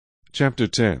Chapter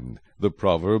 10. The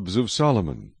Proverbs of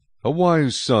Solomon. A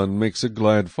wise son makes a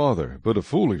glad father, but a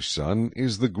foolish son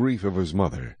is the grief of his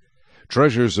mother.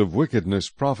 Treasures of wickedness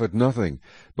profit nothing,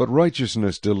 but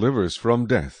righteousness delivers from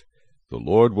death. The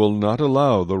Lord will not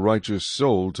allow the righteous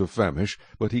soul to famish,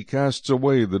 but he casts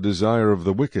away the desire of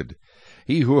the wicked.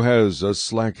 He who has a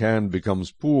slack hand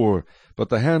becomes poor, but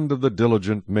the hand of the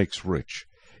diligent makes rich.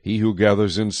 He who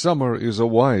gathers in summer is a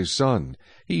wise son.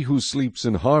 He who sleeps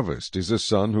in harvest is a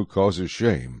son who causes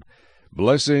shame.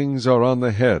 Blessings are on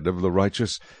the head of the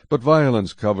righteous, but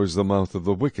violence covers the mouth of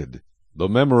the wicked. The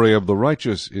memory of the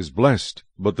righteous is blessed,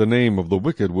 but the name of the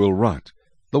wicked will rot.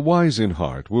 The wise in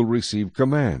heart will receive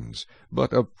commands,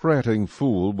 but a prating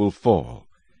fool will fall.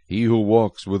 He who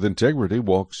walks with integrity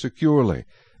walks securely,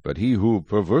 but he who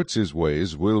perverts his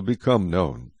ways will become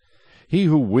known. He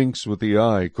who winks with the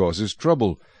eye causes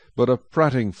trouble, but a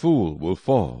prating fool will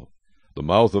fall. The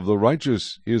mouth of the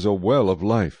righteous is a well of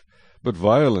life, but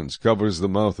violence covers the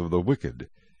mouth of the wicked.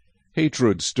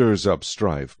 Hatred stirs up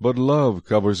strife, but love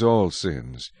covers all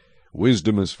sins.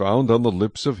 Wisdom is found on the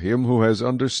lips of him who has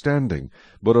understanding,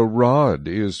 but a rod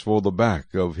is for the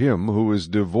back of him who is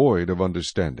devoid of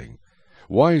understanding.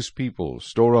 Wise people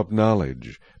store up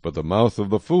knowledge, but the mouth of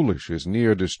the foolish is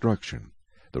near destruction.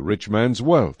 The rich man's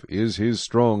wealth is his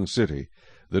strong city.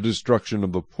 The destruction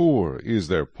of the poor is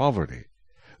their poverty.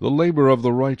 The labor of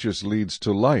the righteous leads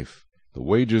to life, the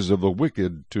wages of the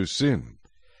wicked to sin.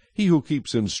 He who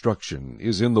keeps instruction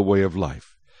is in the way of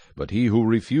life, but he who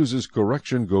refuses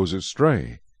correction goes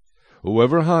astray.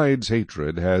 Whoever hides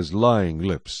hatred has lying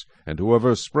lips, and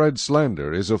whoever spreads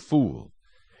slander is a fool.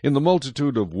 In the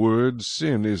multitude of words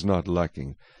sin is not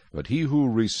lacking, but he who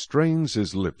restrains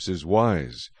his lips is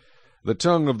wise. The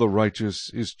tongue of the righteous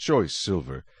is choice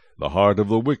silver, the heart of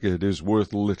the wicked is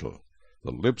worth little. The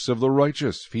lips of the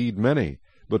righteous feed many,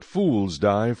 but fools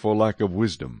die for lack of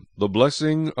wisdom. The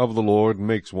blessing of the Lord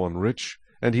makes one rich,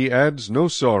 and he adds no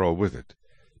sorrow with it.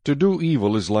 To do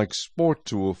evil is like sport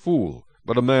to a fool,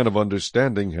 but a man of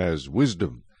understanding has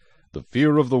wisdom. The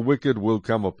fear of the wicked will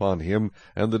come upon him,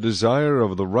 and the desire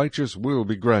of the righteous will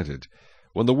be granted.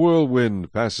 When the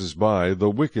whirlwind passes by, the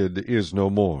wicked is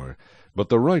no more, but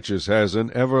the righteous has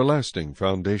an everlasting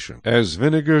foundation. As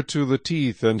vinegar to the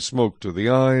teeth and smoke to the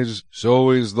eyes,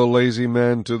 so is the lazy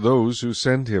man to those who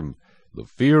send him. The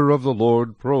fear of the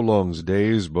Lord prolongs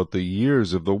days, but the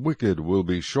years of the wicked will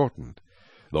be shortened.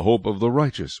 The hope of the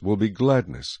righteous will be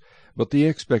gladness, but the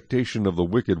expectation of the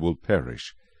wicked will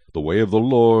perish. The way of the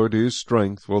Lord is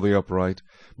strength for the upright,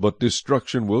 but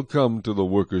destruction will come to the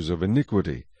workers of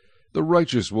iniquity. The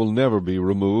righteous will never be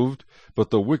removed, but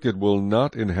the wicked will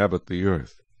not inhabit the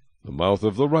earth. The mouth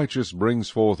of the righteous brings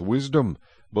forth wisdom,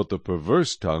 but the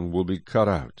perverse tongue will be cut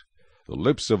out. The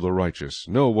lips of the righteous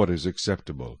know what is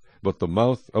acceptable, but the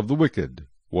mouth of the wicked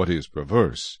what is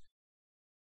perverse.